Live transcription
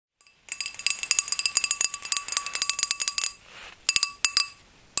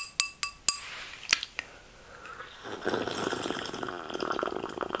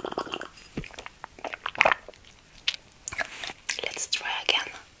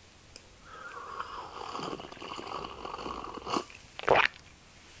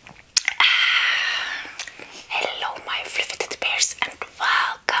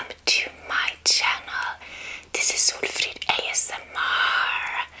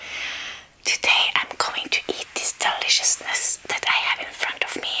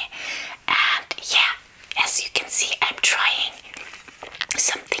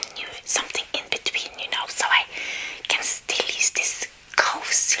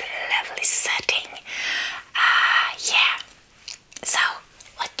is setting. Yeah. So,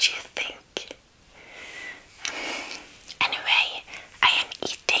 what do you think? Anyway, I am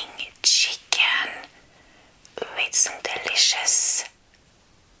eating chicken with some delicious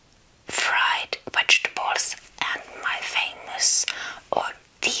fried vegetables and my famous, or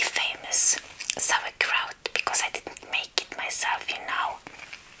the famous, sauerkraut, because I didn't make it myself, you know.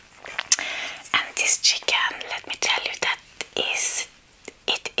 And this chicken, let me tell you,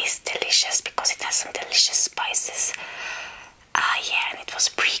 it is delicious because it has some delicious spices. Yeah, and it was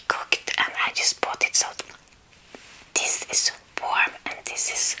pre-cooked and I just bought it, so this is warm and this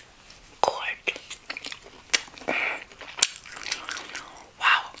is cold.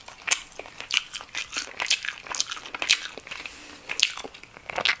 Wow.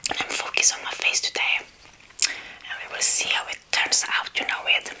 I'm focused on my face today and we will see how it turns out, you know,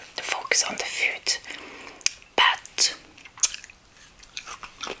 with the focus on the food. But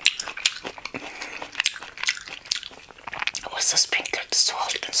I also sprinkled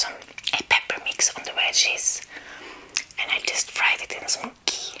salt and some pepper mix on the veggies, and I just fried it in some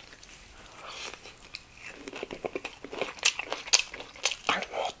ghee and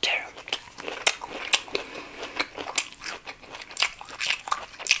water.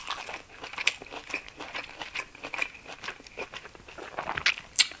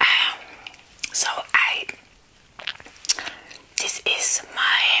 This is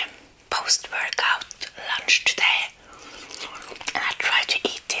my post-workout lunch today, and I try to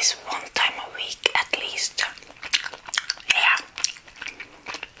eat this one time a week at least. Yeah,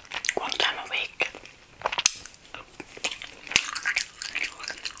 one time a week.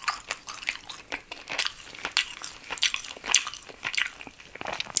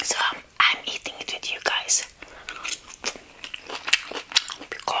 So I'm eating it with you guys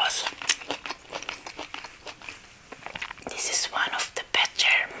because this is one of the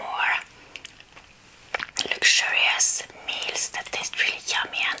better, more luxurious meals that taste really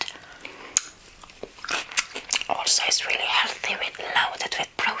yummy and also is really healthy, loaded with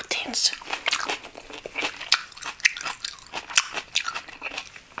proteins.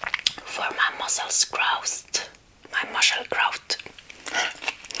 For my muscle growth.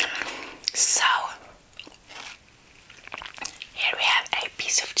 So here we have a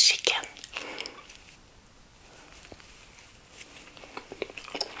piece of chicken.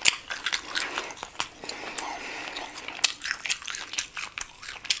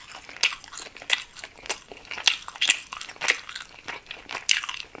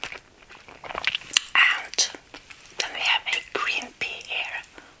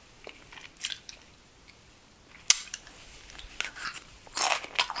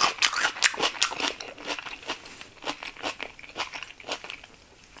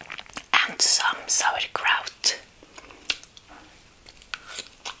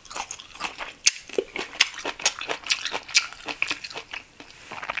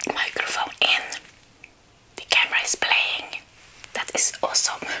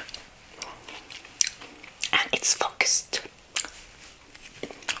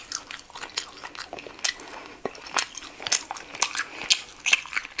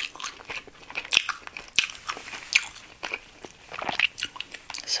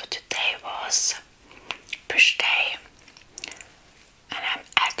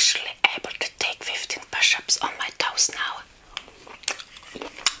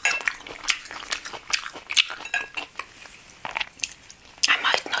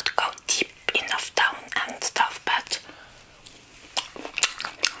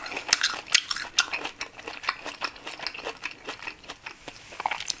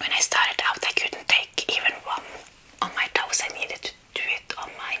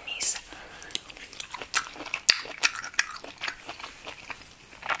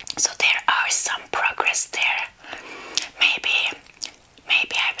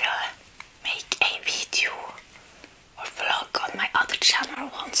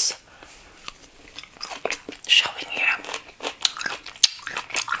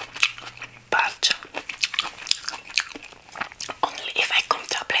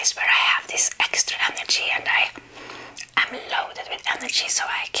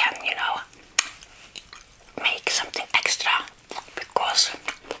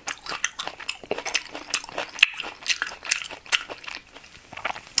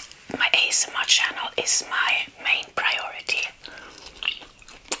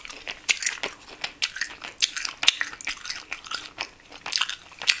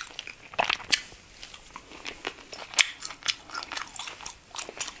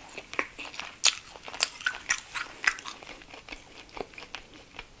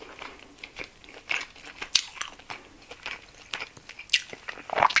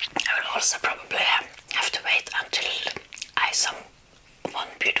 also probably have to wait until I one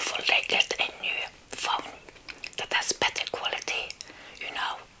beautiful day get a new phone that has better quality, you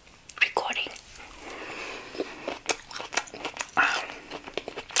know, recording.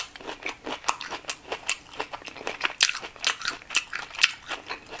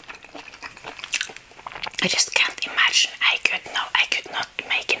 I just can't imagine I could not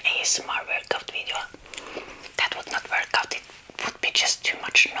make an ASMR workout video. That would not work out. It would be just too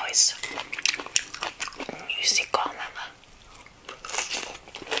much noise. Music on and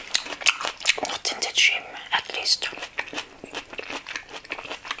not in the gym, at least.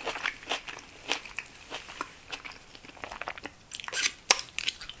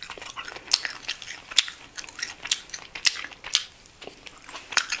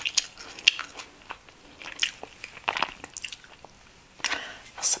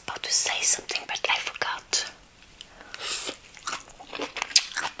 I was about to say something, but I forgot.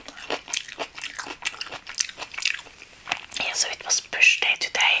 Yeah, so it was push day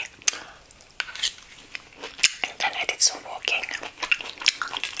today, and then I did some walking.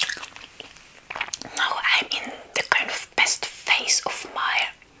 Now I'm in the kind of best phase of my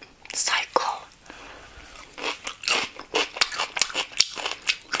cycle.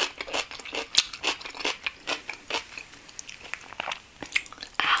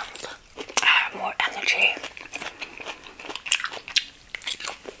 And I have more energy.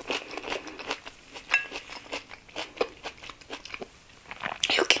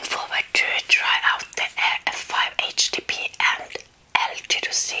 Looking forward to try out the F5-HTP and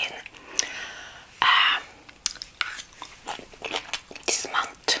L-tyrosine this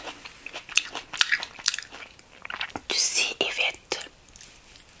month to see if it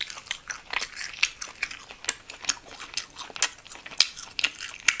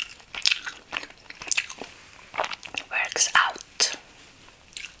works out.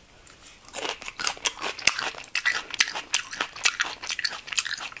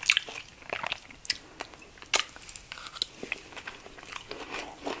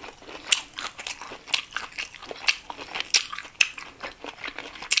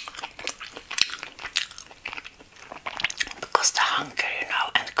 Because the hunger, you know,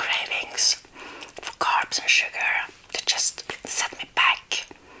 and cravings for carbs and sugar, they just set me back.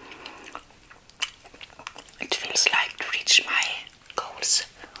 It feels like to reach my goals.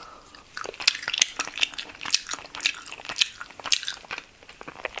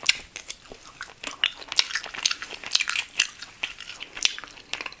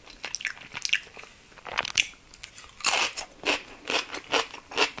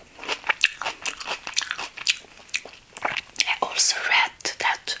 I also read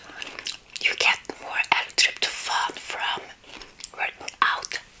that you get more L-tryptophan from working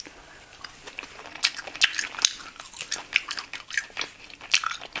out.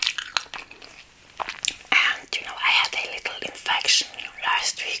 And you know, I had a little infection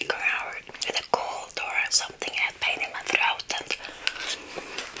last week or with a cold or something. I had pain in my throat, and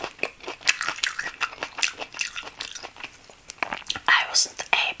I wasn't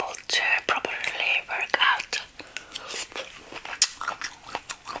able to properly work out.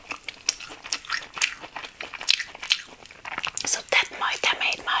 So that might have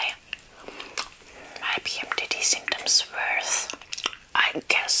made my PMDD symptoms worse, I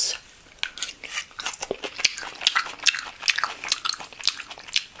guess.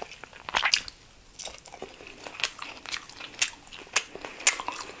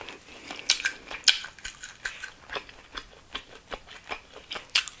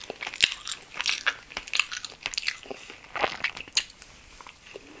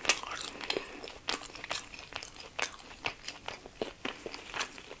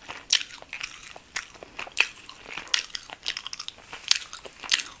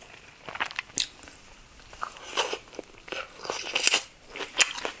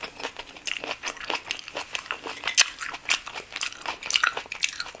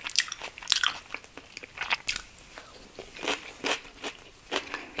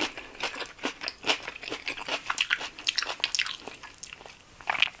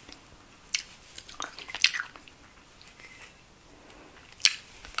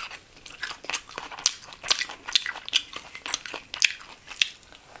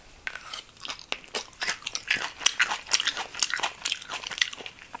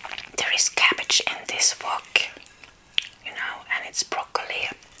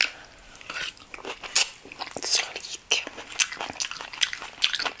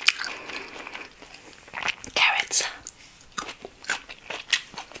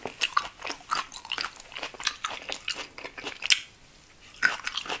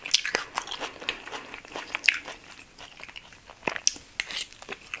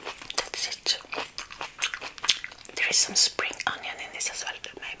 is some spring onion in this as well,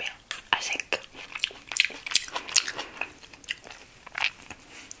 maybe. I think.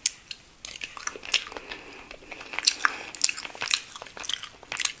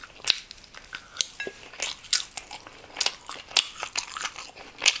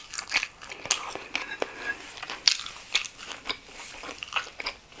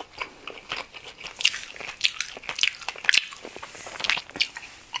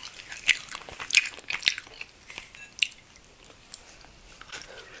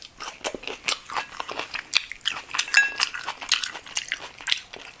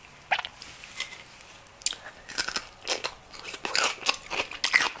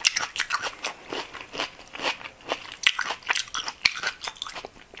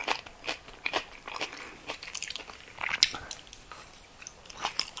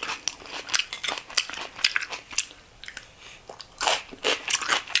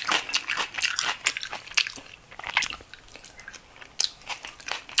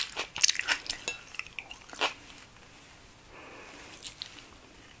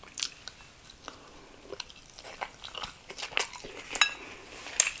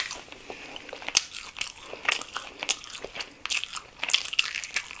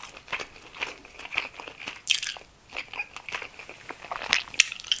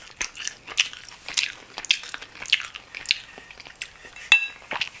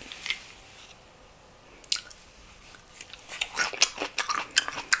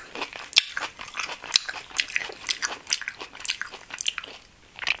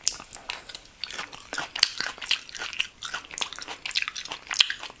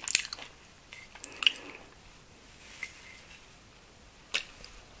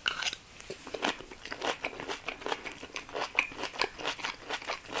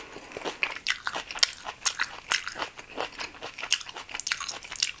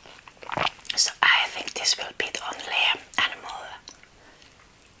 This will be the only animal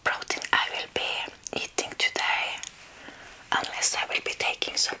protein I will be eating today, unless I will be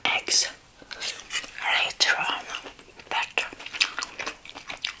taking some eggs later on. But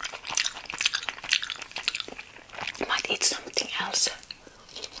I might eat something else.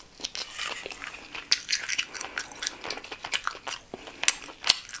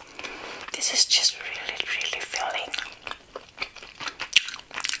 This is just really, really filling.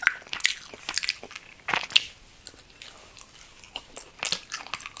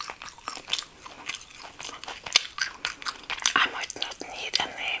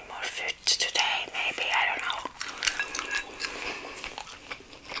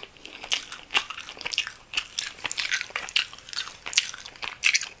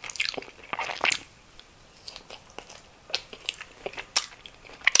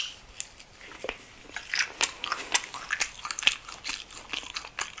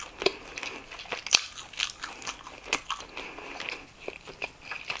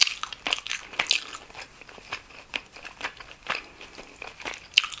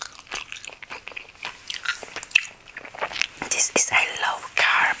 This is a low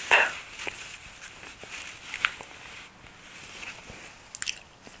carb.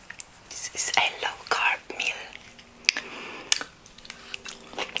 This is a low carb meal,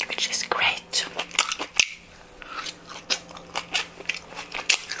 which is great.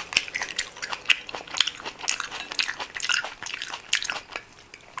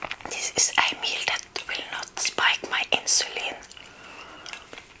 This is a meal that will not spike my insulin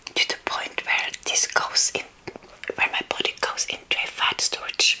to the point where this goes in, where my body goes into a fat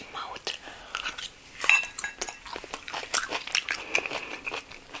storage mode.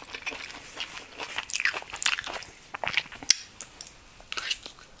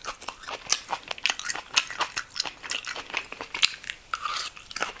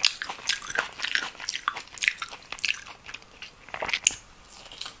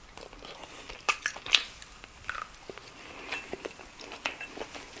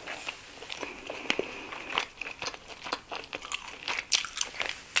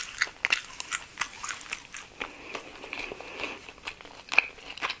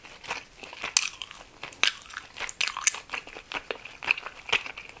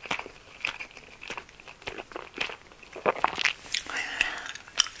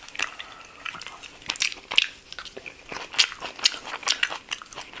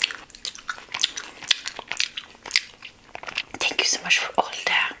 Thank you so much for all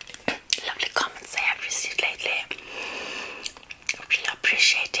the lovely comments I have received lately. I really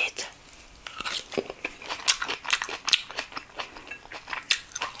appreciate it.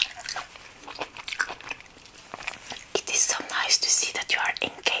 It is so nice to see that you are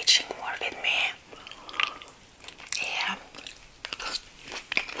engaging more with me. Yeah.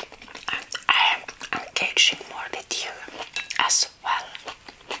 And I am engaging more with you.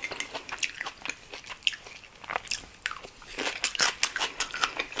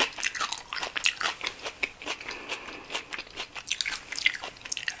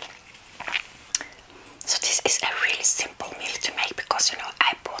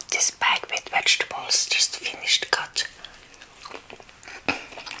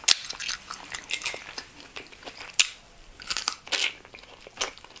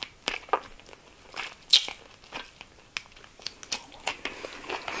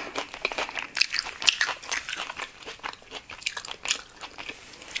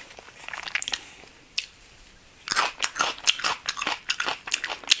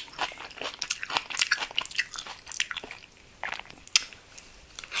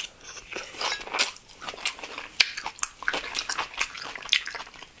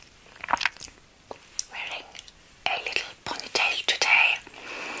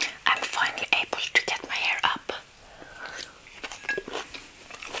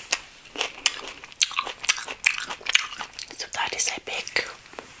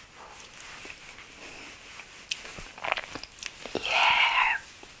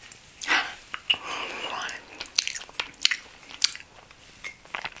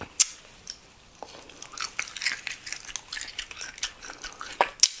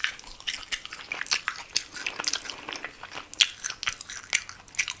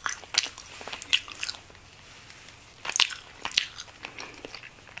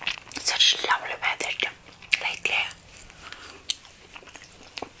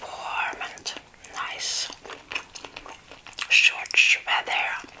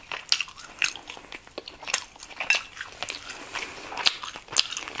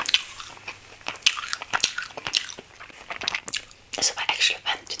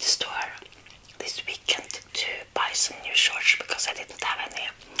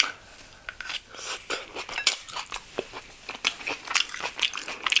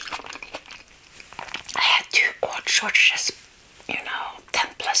 shorts is, 10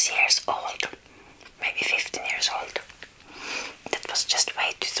 plus years old, maybe 15 years old. That was just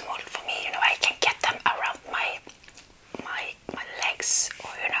way too small for me. I can get them around my legs,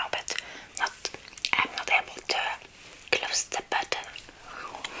 or but I'm not able to close the button.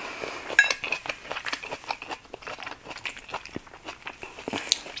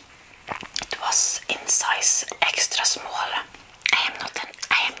 It was in size extra small. I am not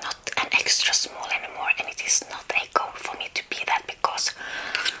an extra small anymore, and it is not a goal for me to be that, because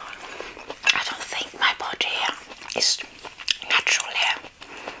I don't think my body is naturally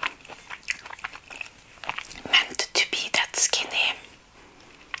meant to be that skinny.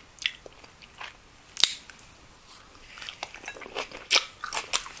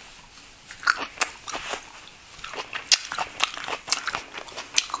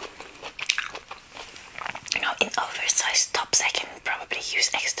 In oversized tops I can probably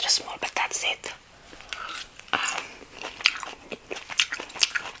use extra small, but that's it.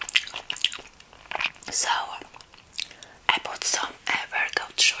 So I bought some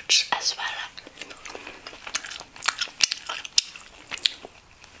workout shorts as well.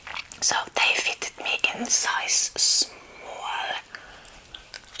 So they fitted me in size small.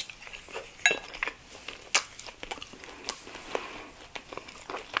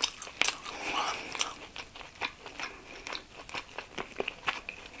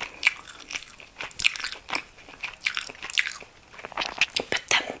 But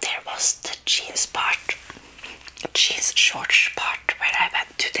then there was the jeans shorts part, where I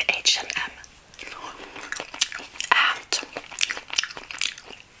went to the H&M, and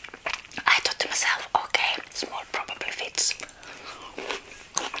I thought to myself, okay, small probably fits.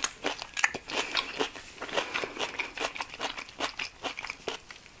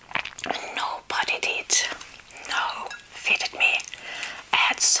 Nobody did. No, fitted me. I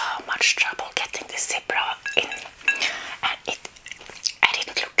had so much trouble getting the zipper in, and I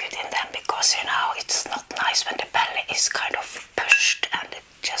didn't look good in them, because it's not nice when the belly is kind of pushed, and it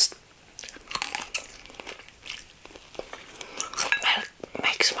just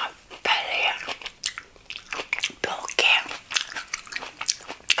makes my belly bulky,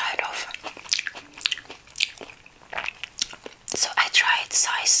 kind of. So I tried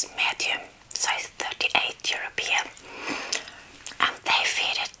size medium, size 38 European, and they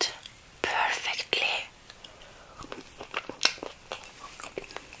fitted perfectly,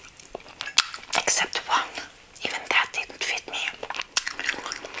 except one. Even that didn't fit me.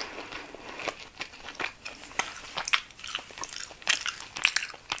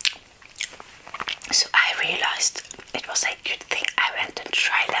 So I realized it was a good thing I went and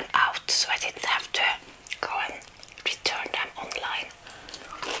tried them out, so I didn't have to go and return them online.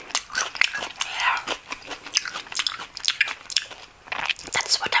 Yeah.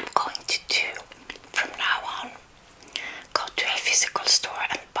 That's what I'm going to do from now on. Go to a physical store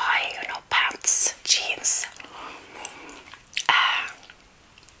and buy, pants, jeans.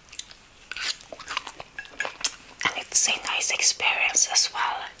 And it's a nice experience as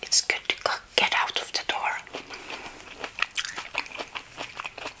well. It's good to get out of the door.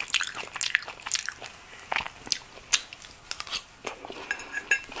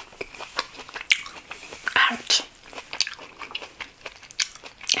 And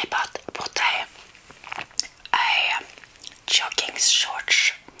I bought a jogging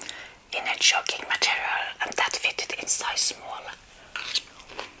shorts in a jogging material, and that fitted in size small.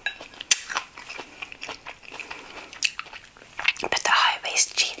 But the high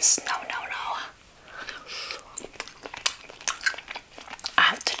waist jeans, no.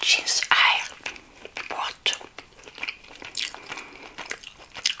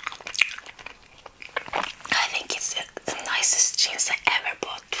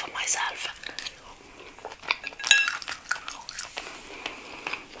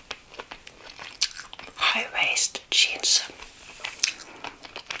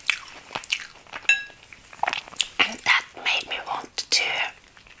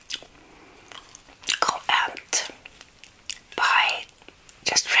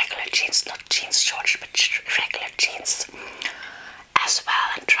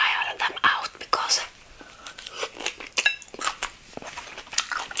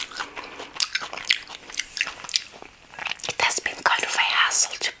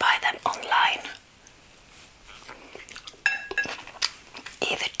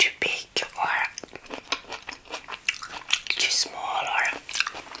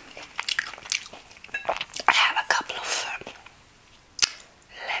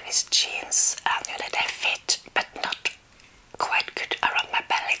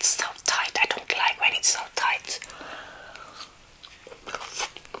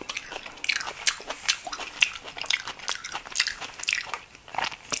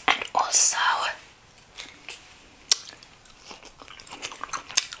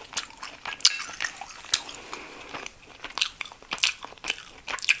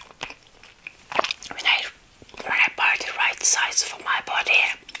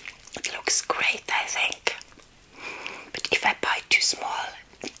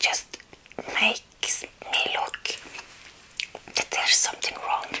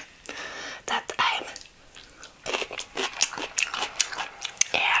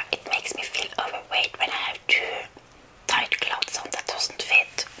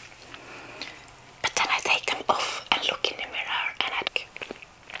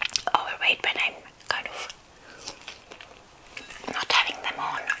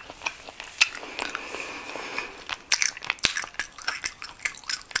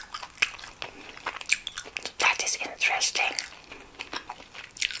 interesting.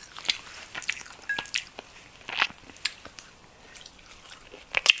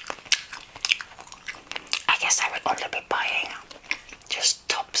 I guess I will only be buying just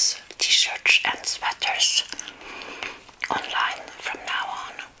tops, t-shirts and sweaters online from now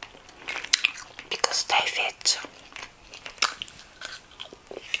on because they fit.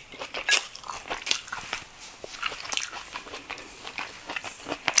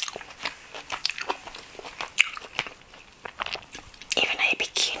 Even a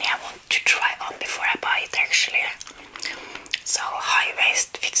bikini I want to try on before I buy it actually. So high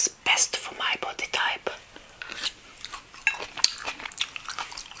waist fits best for my body type.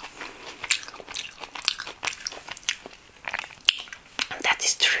 And that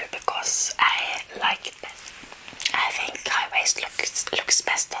is true because I like it. I think high waist looks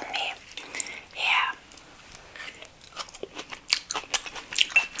best on me. Yeah.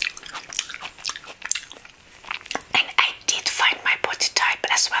 And I did find my body type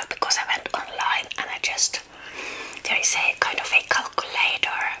as well because I went online and there is a kind of a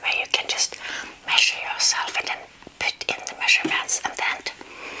calculator where you can just measure yourself and then put in the measurements and then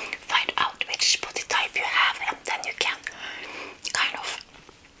find out which body type you have, and then you can kind of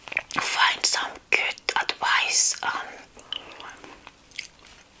find some good advice on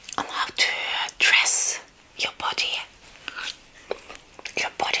how to dress your body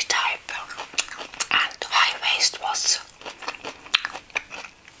type. And high waist was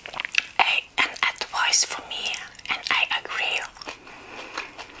an advice for me, and I agree.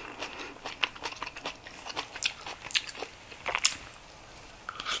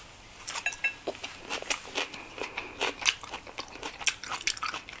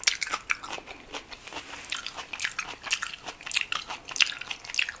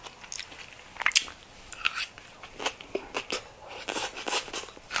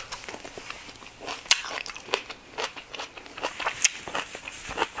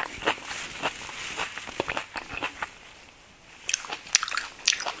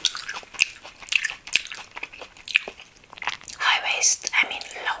 I mean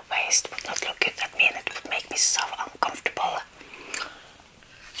low waist would not look good at me and it would make me so uncomfortable.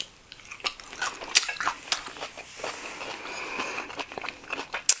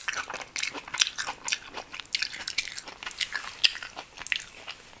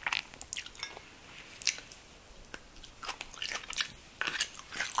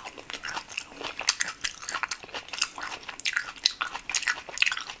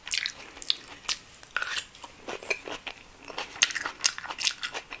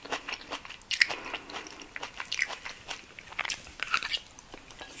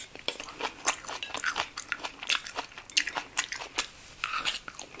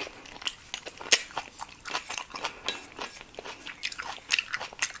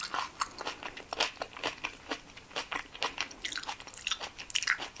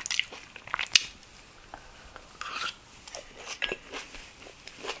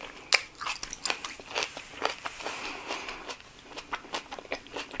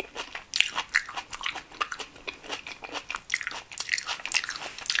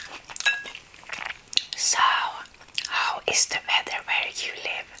 So, how is the weather where you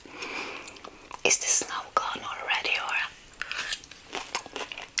live? Is the snow gone already, or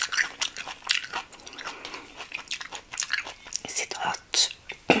is it hot?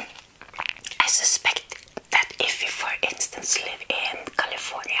 I suspect that if you, for instance, live in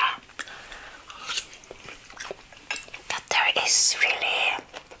California, that there is really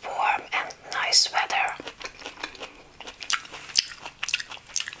warm and nice weather.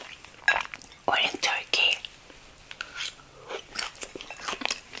 Or in Turkey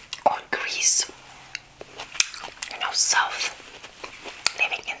or Greece, south,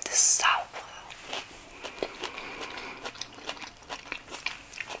 living in the south.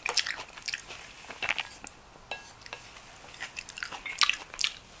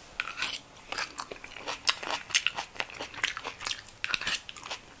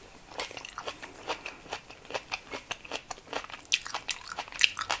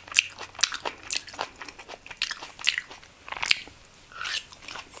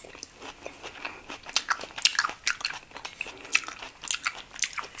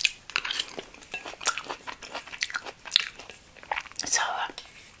 So,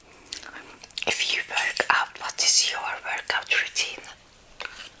 if you work out, what is your workout routine?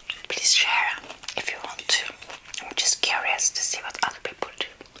 Please share if you want to. I'm just curious to see what other people do.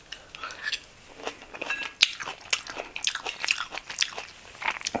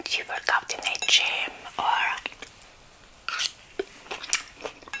 Do you work out in a gym or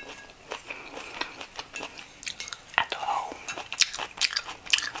at home?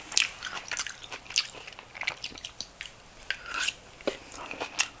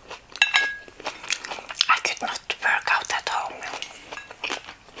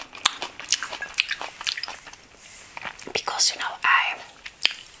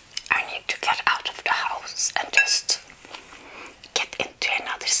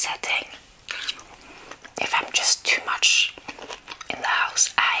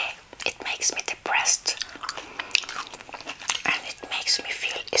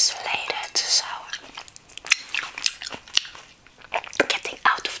 isolated, so getting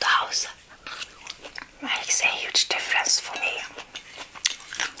out of the house makes a huge difference for me.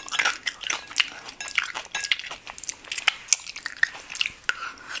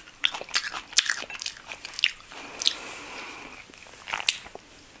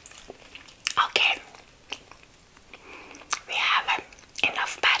 Okay, we have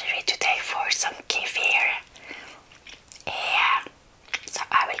enough battery today for some kefir. Yeah, so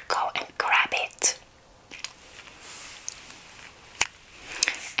I will go and grab it.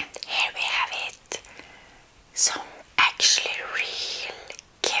 And here we have it. Some actually real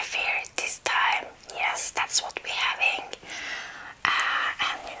kefir this time. Yes, that's what we're having.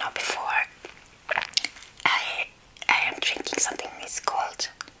 And you know, before I am drinking something it's called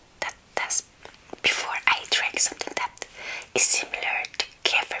that's before I drank something that is similar to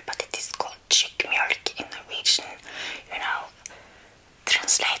kefir, but it is called chick milk in Norwegian. You know,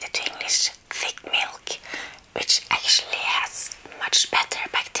 translated to English, thick milk, which actually has much better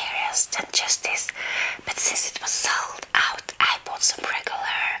bacteria than just this. But since it was sold out, I bought some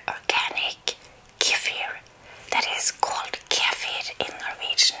regular organic kefir that is called kefir in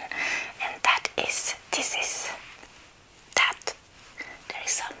Norwegian, and this is that. There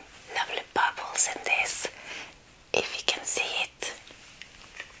is some lovely bubbles in this, if you can see it.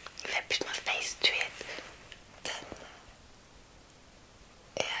 If I put my face to it, then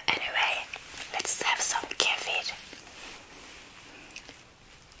yeah, anyway, let's have some kefir.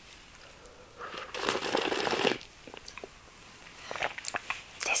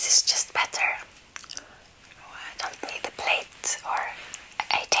 This is just better. I don't need a plate or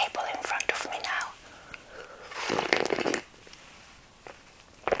a table in front of me now.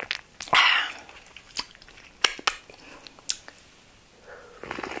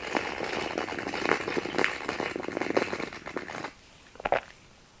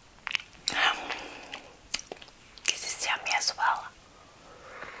 This is yummy as well.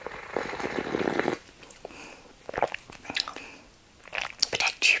 But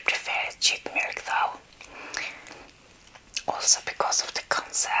I do prefer cheap milk though. Also because of the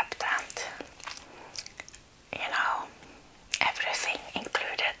concept and, you know, everything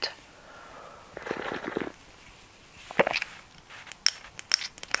included.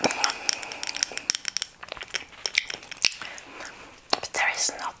 But there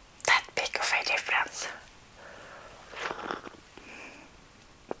is not that big of a difference.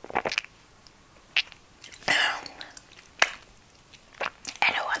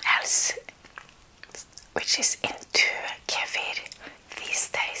 Anyone else which is into kefir these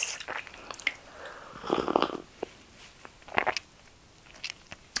days?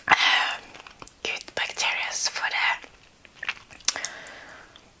 Good bacteria for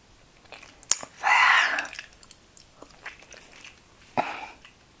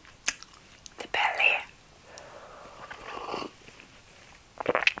the belly.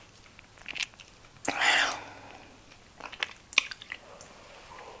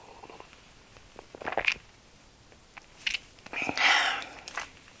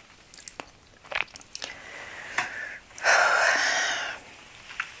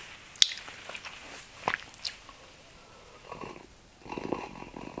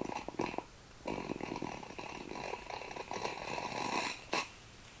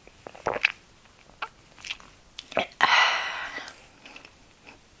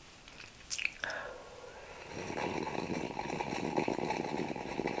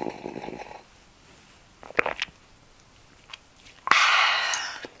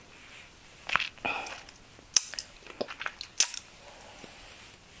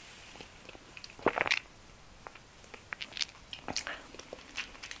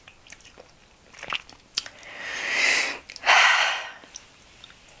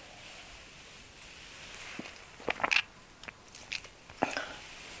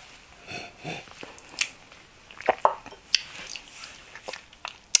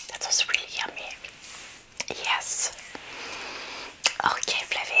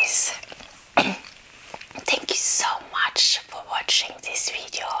 Thank you so much for watching this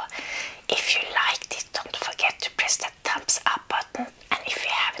video. If you